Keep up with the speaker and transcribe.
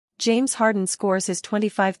James Harden scores his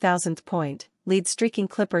 25,000th point, leads streaking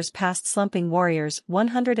Clippers past slumping Warriors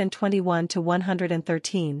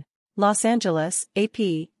 121-113. Los Angeles, AP,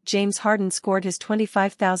 James Harden scored his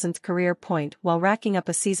 25,000th career point while racking up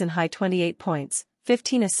a season-high 28 points,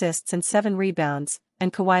 15 assists and 7 rebounds,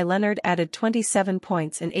 and Kawhi Leonard added 27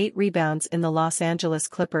 points and 8 rebounds in the Los Angeles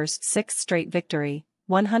Clippers' sixth straight victory,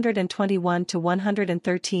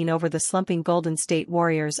 121-113 over the slumping Golden State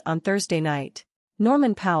Warriors on Thursday night.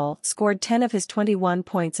 Norman Powell scored 10 of his 21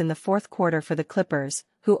 points in the fourth quarter for the Clippers,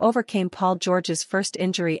 who overcame Paul George's first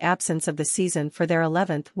injury absence of the season for their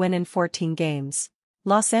 11th win in 14 games.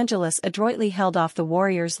 Los Angeles adroitly held off the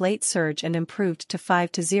Warriors' late surge and improved to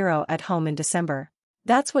 5-0 at home in December.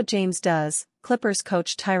 "That's what James does," Clippers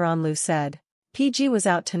coach Tyronn Lue said. "PG was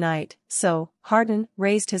out tonight, so Harden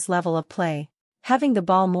raised his level of play. Having the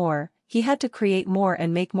ball more, he had to create more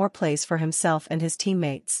and make more plays for himself and his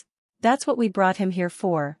teammates. That's what we brought him here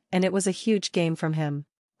for, and it was a huge game from him."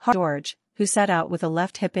 George, who sat out with a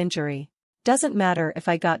left hip injury. "Doesn't matter if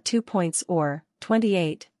I got 2 points or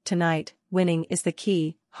 28 tonight, winning is the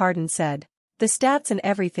key," Harden said. "The stats and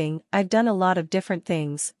everything, I've done a lot of different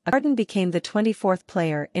things." Harden became the 24th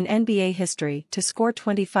player in NBA history to score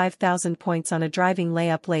 25,000 points on a driving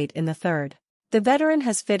layup late in the third. The veteran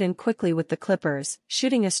has fit in quickly with the Clippers,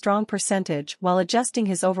 shooting a strong percentage while adjusting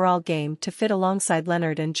his overall game to fit alongside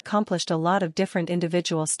Leonard and accomplished a lot of different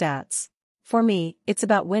individual stats. "For me, it's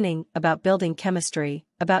about winning, about building chemistry,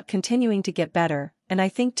 about continuing to get better, and I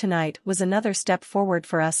think tonight was another step forward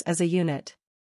for us as a unit."